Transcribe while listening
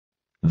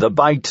The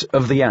Bite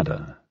of the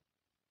Adder.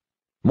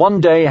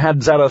 One day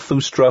had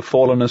Zarathustra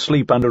fallen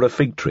asleep under a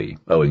fig tree,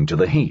 owing to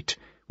the heat,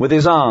 with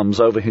his arms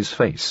over his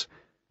face,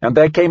 and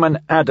there came an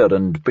adder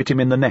and bit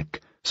him in the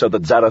neck, so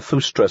that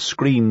Zarathustra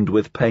screamed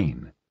with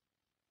pain.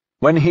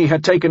 When he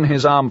had taken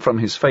his arm from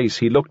his face,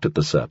 he looked at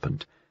the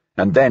serpent,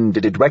 and then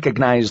did it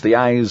recognize the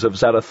eyes of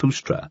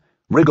Zarathustra,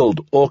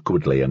 wriggled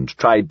awkwardly, and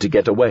tried to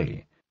get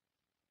away.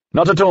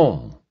 "Not at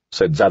all,"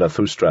 said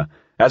Zarathustra.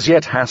 "As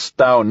yet hast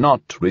thou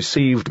not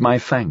received my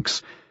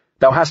thanks.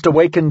 Thou hast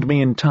awakened me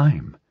in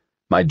time.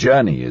 My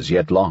journey is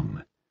yet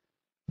long."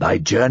 "Thy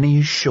journey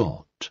is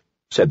short,"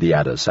 said the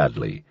adder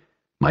sadly.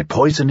 "My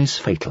poison is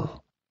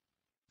fatal."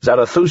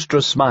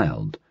 Zarathustra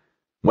smiled.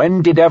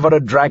 "When did ever a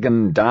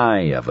dragon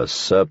die of a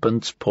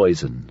serpent's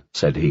poison?"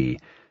 said he.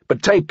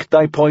 "But take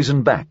thy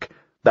poison back.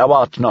 Thou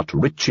art not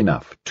rich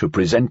enough to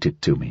present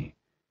it to me."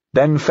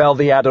 Then fell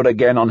the adder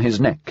again on his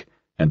neck,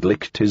 and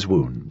licked his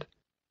wound.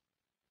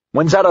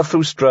 When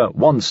Zarathustra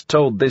once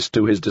told this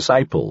to his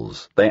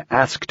disciples, they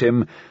asked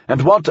him, "And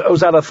what, O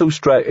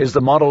Zarathustra, is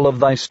the moral of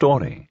thy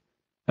story?"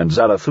 And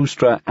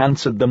Zarathustra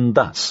answered them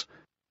thus: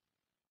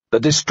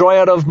 "The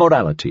destroyer of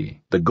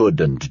morality, the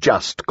good and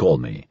just call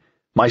me.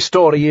 My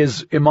story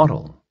is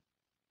immoral.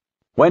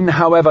 When,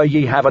 however,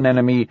 ye have an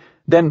enemy,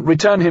 then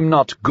return him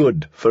not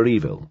good for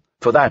evil,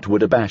 for that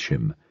would abash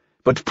him,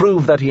 but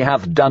prove that he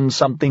hath done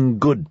something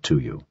good to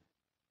you.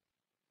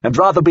 And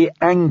rather be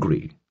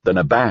angry than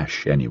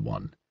abash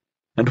anyone.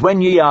 And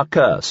when ye are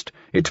cursed,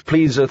 it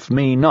pleaseth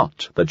me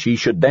not that ye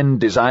should then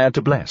desire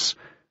to bless.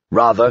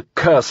 Rather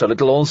curse a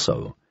little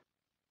also.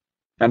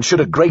 And should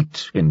a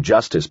great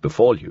injustice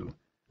befall you,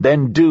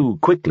 then do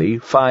quickly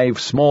 5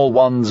 small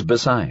ones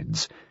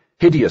besides.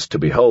 Hideous to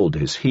behold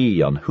is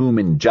he on whom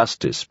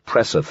injustice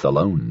presseth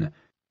alone.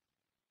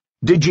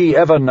 Did ye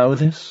ever know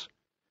this?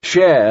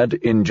 Shared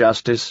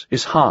injustice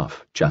is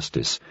half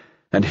justice,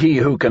 and he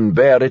who can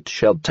bear it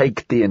shall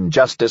take the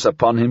injustice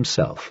upon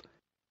himself.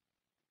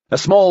 A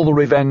small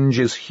revenge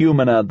is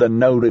humaner than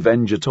no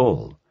revenge at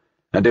all,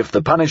 and if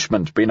the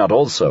punishment be not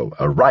also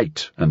a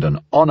right and an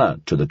honour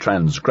to the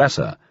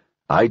transgressor,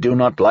 I do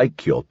not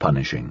like your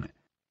punishing.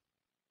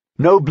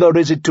 Nobler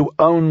is it to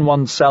own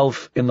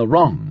oneself in the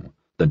wrong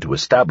than to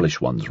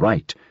establish one's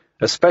right,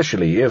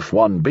 especially if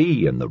one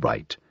be in the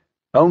right.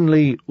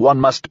 Only one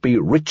must be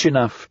rich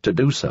enough to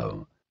do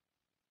so.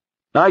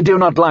 I do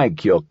not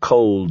like your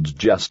cold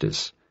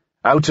justice.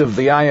 Out of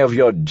the eye of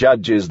your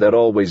judges there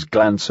always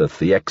glanceth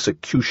the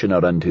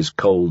executioner and his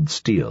cold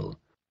steel.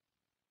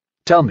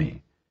 Tell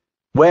me,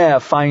 where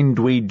find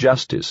we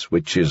justice,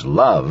 which is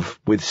love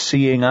with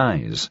seeing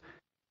eyes?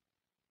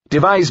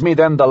 Devise me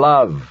then the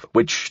love,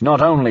 which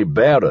not only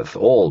beareth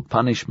all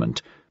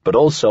punishment, but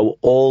also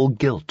all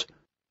guilt.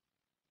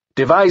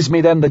 Devise me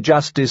then the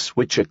justice,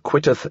 which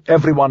acquitteth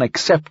every one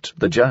except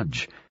the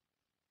judge.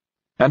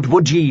 And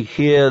would ye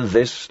hear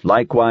this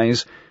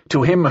likewise?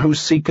 To him who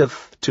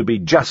seeketh to be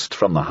just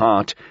from the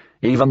heart,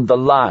 even the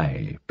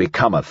lie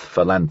becometh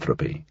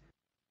philanthropy.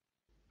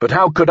 But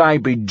how could I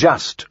be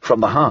just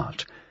from the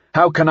heart?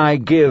 How can I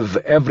give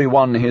every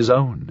one his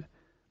own?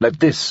 Let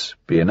this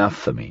be enough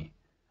for me.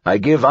 I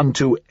give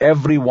unto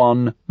every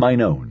one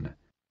mine own.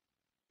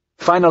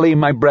 Finally,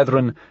 my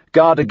brethren,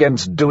 guard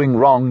against doing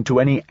wrong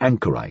to any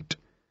anchorite.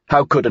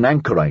 How could an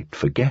anchorite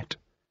forget?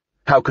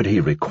 How could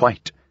he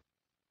requite?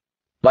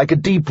 Like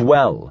a deep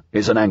well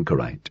is an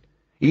anchorite.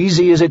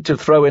 Easy is it to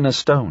throw in a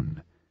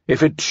stone.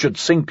 If it should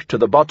sink to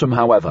the bottom,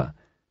 however,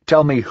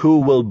 tell me who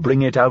will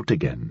bring it out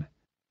again.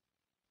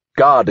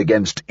 Guard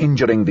against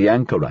injuring the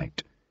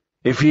anchorite.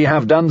 If ye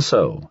have done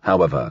so,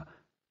 however,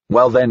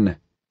 well then,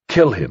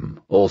 kill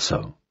him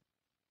also."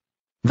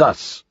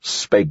 Thus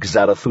spake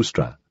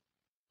Zarathustra.